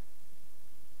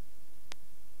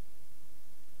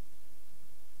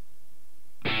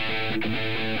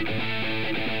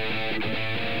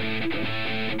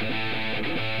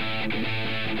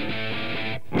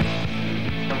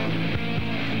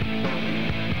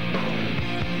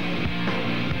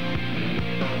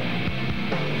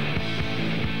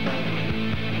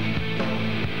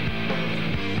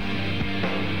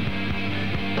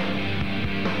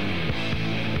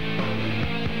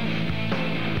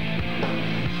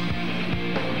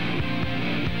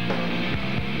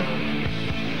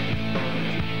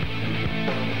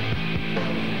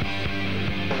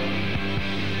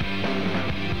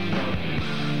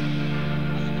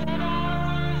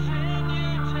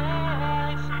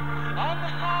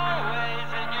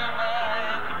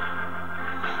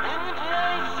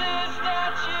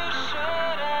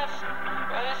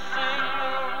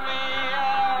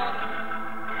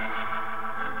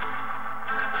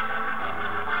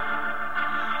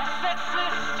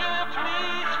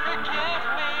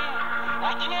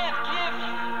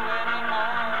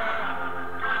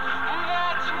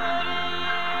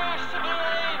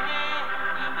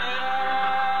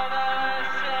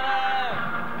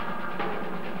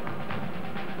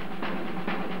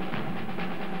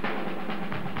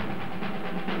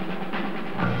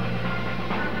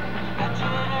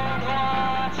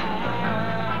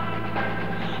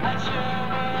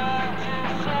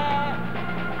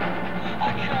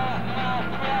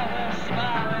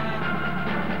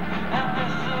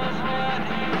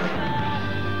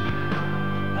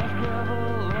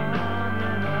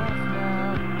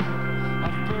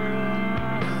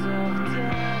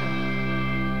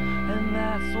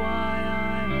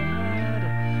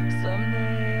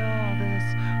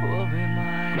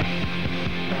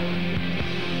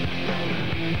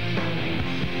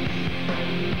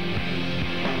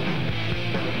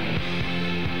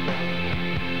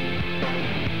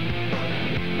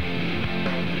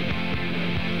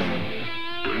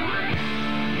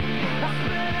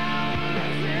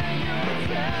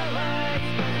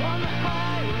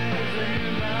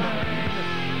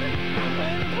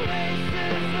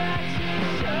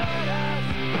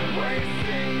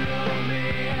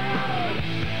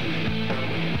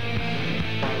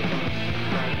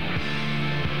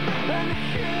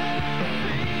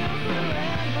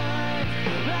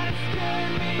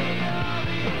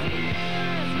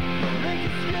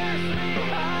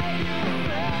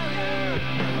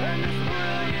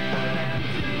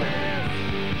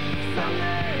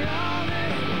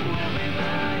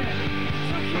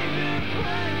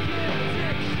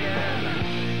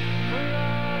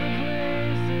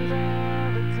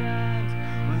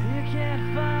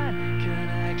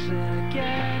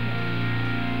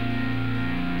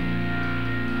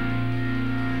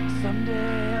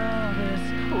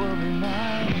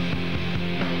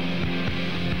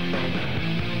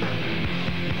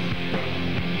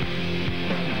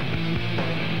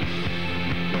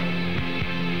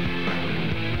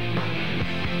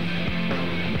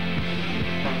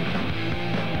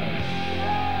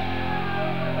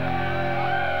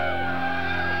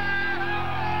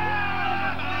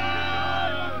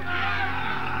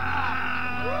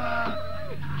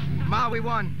 we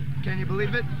won. Can you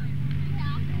believe it?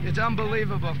 It's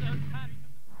unbelievable.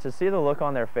 To see the look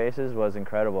on their faces was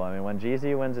incredible. I mean, when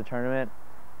GZ wins a tournament,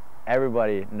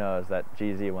 everybody knows that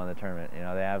GZ won the tournament. You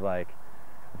know, they have like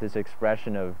this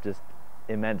expression of just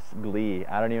immense glee.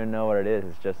 I don't even know what it is.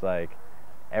 It's just like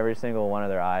every single one of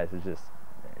their eyes is just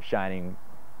shining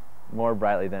more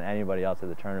brightly than anybody else at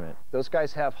the tournament. Those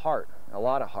guys have heart, a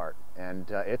lot of heart,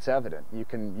 and it's evident. You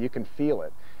can feel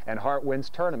it. And heart wins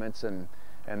tournaments, and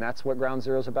that's what Ground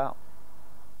Zero's about.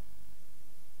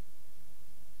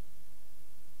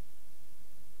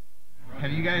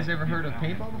 Have you guys ever heard of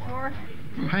paintball before?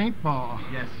 Paintball?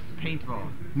 Yes, paintball.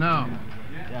 No.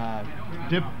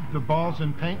 Dip the balls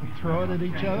in paint and throw it at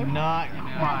each other? Not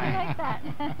quite. that.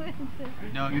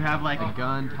 No, you have like a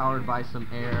gun powered by some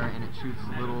air, and it shoots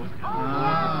little. It's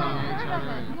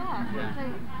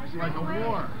like a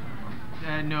war.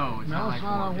 No, it's not like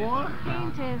a war.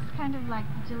 Paint is kind of like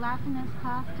gelatinous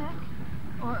plastic,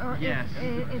 or yes.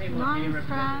 it's long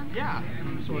strand. Yeah,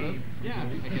 sort of. Yeah,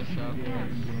 I guess so. Yes.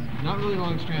 Not really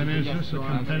long strand. And is this a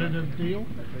competitive deal?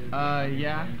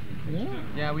 Yeah.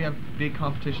 Yeah, we have big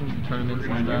competitions and tournaments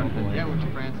and stuff. And yeah, we went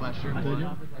to France last year.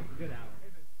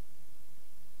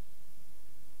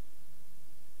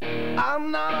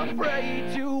 I'm not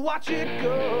afraid to watch it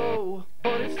go,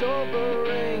 but it's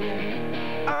sobering.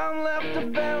 I'm left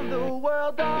to fend the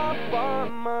world off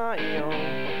on my own,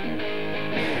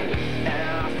 and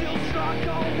I still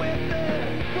struggle with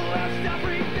it last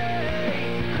every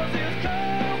day, 'cause there's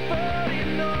comfort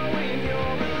in knowing you're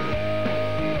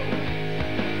alone.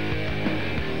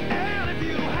 And if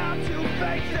you had to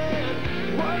face it,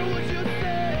 what would you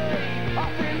say?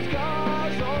 Often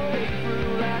scars only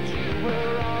prove that you were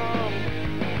wrong.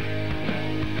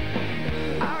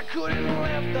 I couldn't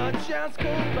let the chance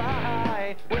go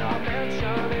by without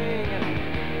mentioning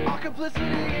our complicity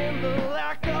in the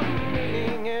lack of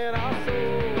meaning in our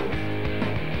souls.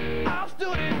 I've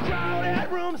stood in crowded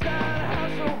rooms that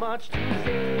have so much to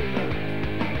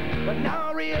say, but now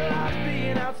I realize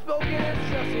being outspoken is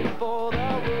dressing for the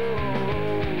role.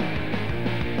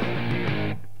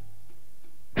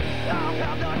 I've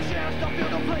had the chance to feel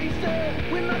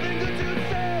complacent with nothing good to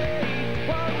say,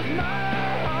 while it was my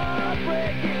heart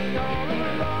breaking all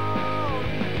along.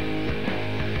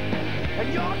 And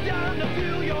you're down to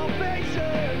feel your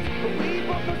patience, but we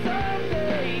both know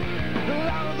someday the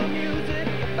louder the music,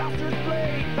 the faster it's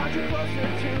played, find you closer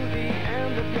to the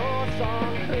end of your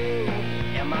song. Who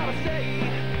am I to say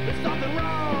there's something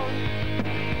wrong?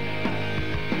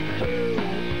 Who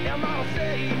am I to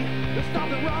say there's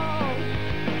something wrong?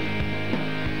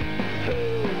 Who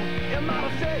am I to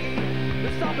say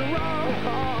there's something wrong?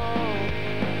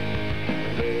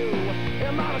 Who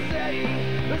am I to say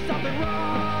there's something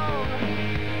wrong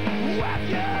with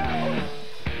you?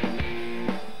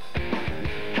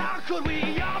 How could we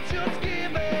all just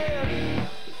give in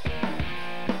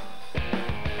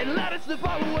and let it slip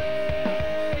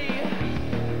away?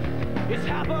 It's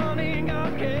happening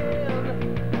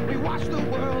again. We watch the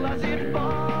world as it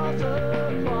falls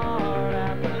apart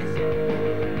at the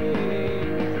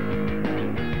seams.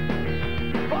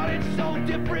 But it's so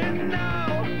different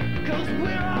now, 'cause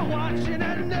we're all watching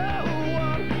and no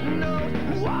one knows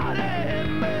what it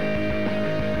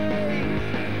means.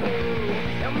 Who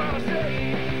am I to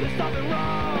say there's something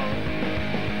wrong?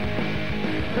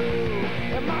 Who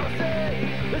am I to say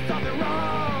there's something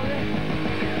wrong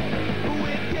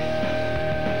with you,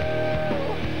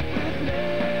 with me,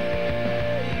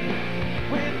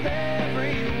 with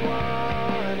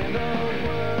everyone in the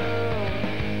world,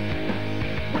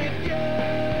 with you,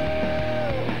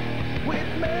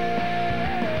 with me,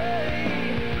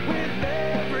 with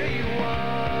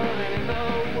everyone in the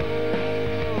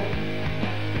world.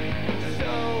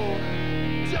 So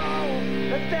don't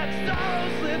let that sorrow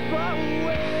slip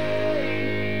away.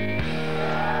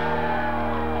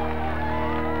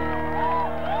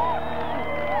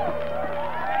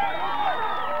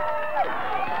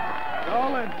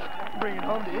 Nolan, bring it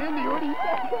home to Indy. What do you think?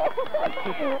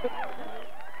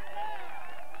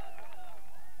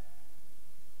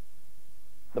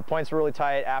 The points were really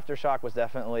tight. Aftershock was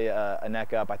definitely a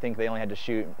neck up. I think they only had to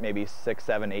shoot maybe 6,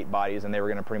 7, 8 bodies, and they were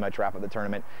going to pretty much wrap up the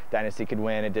tournament. Dynasty could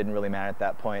win. It didn't really matter at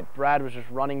that point. Brad was just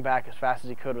running back as fast as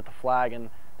he could with the flag, and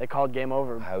they called game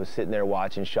over. I was sitting there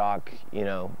watching Shock, you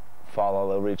know, fall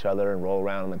all over each other and roll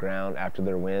around on the ground after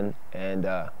their win, and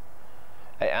I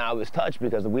was touched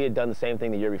because we had done the same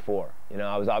thing the year before. You know,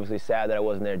 I was obviously sad that I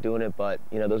wasn't there doing it, but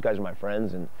you know, those guys are my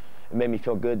friends, and it made me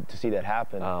feel good to see that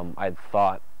happen. I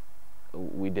thought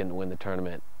we didn't win the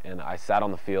tournament, and I sat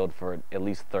on the field for at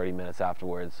least 30 minutes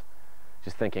afterwards,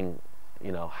 just thinking,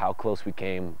 you know, how close we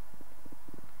came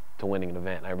to winning an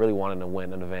event. I really wanted to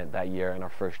win an event that year in our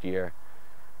first year.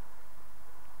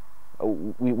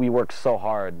 We worked so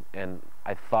hard, and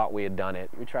I thought we had done it.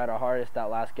 We tried our hardest that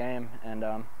last game, and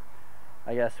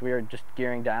I guess we were just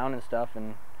gearing down and stuff,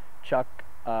 and Chuck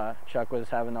was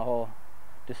having the whole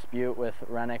dispute with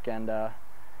Rennick and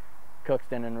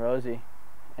Cookston and Rosie,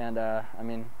 and I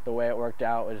mean, the way it worked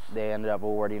out was they ended up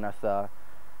awarding us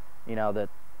you know,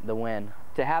 the win.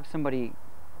 To have somebody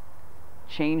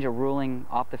change a ruling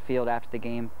off the field after the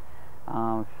game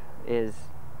is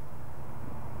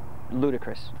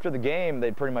ludicrous. After the game,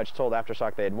 they pretty much told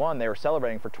Aftershock they had won. They were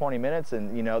celebrating for 20 minutes,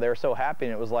 and you know, they were so happy,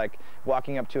 and it was like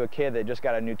walking up to a kid that just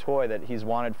got a new toy that he's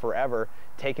wanted forever,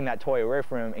 taking that toy away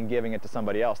from him and giving it to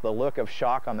somebody else. The look of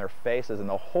shock on their faces and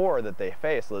the horror that they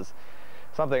faced was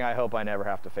something I hope I never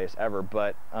have to face ever.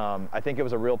 But I think it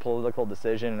was a real political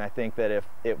decision, and I think that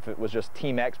if it was just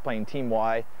Team X playing Team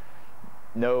Y,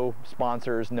 no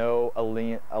sponsors, no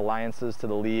alliances to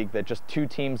the league, that just two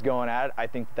teams going at it, I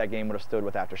think that game would have stood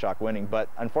with Aftershock winning. But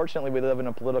unfortunately, we live in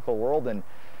a political world, and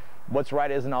what's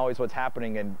right isn't always what's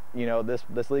happening. And you know,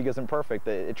 this league isn't perfect.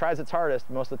 It tries its hardest.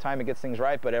 Most of the time it gets things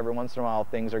right, but every once in a while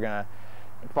things are going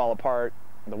to fall apart.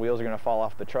 The wheels are going to fall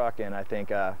off the truck, and I think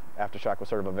Aftershock was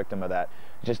sort of a victim of that.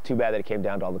 It's just too bad that it came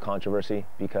down to all the controversy,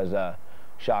 because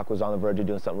Shock was on the verge of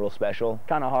doing something real special.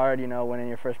 Kind of hard, you know, winning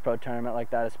your first pro tournament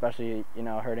like that, especially, you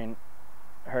know, hurting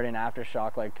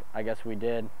Aftershock like I guess we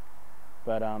did.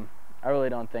 But I really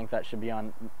don't think that should be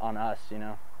on us, you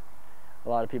know. A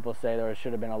lot of people say there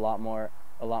should have been a lot more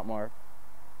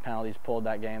penalties pulled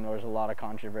that game. There was a lot of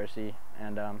controversy,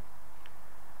 and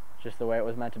just the way it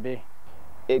was meant to be.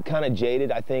 It kind of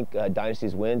jaded, I think,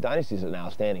 Dynasty's win. Dynasty's an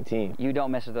outstanding team. You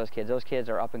don't mess with those kids. Those kids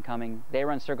are up and coming. They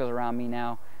run circles around me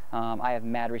now. I have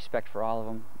mad respect for all of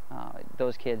them.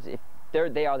 Those kids,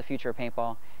 they are the future of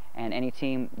paintball, and any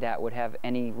team that would have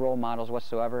any role models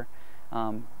whatsoever,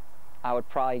 I would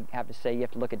probably have to say you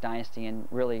have to look at Dynasty and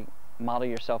really model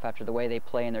yourself after the way they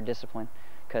play and their discipline,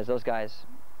 because those guys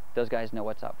know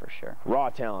what's up for sure. Raw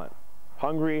talent,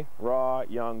 hungry, raw,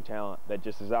 young talent that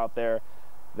just is out there,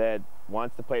 that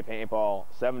wants to play paintball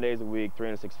 7 days a week,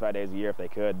 365 days a year if they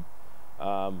could.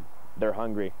 They're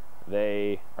hungry,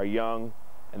 they are young,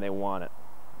 and they want it.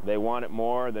 They want it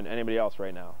more than anybody else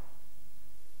right now.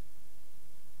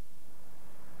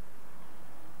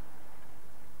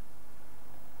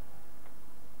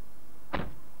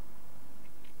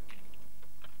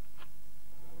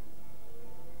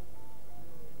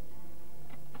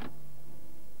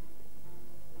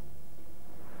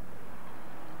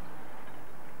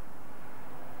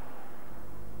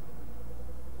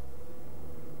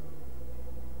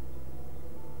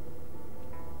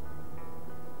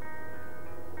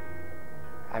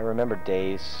 I remember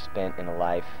days spent in a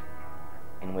life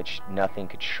in which nothing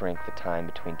could shrink the time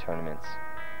between tournaments.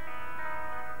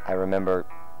 I remember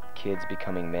kids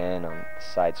becoming men on the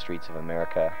side streets of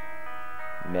America,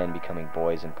 men becoming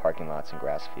boys in parking lots and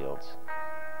grass fields.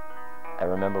 I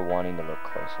remember wanting to look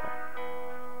closer,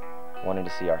 wanting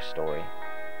to see our story,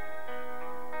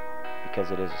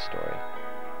 because it is a story.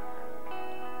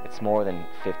 It's more than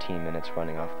 15 minutes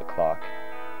running off the clock.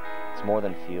 It's more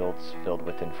than fields filled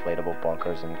with inflatable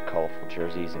bunkers and colorful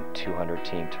jerseys and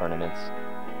 200-team tournaments.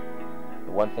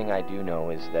 The one thing I do know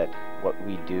is that what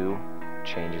we do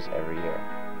changes every year,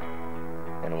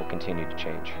 and it will continue to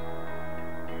change.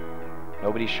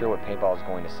 Nobody's sure what paintball is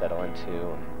going to settle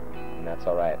into, and that's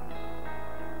all right,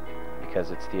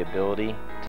 because it's the ability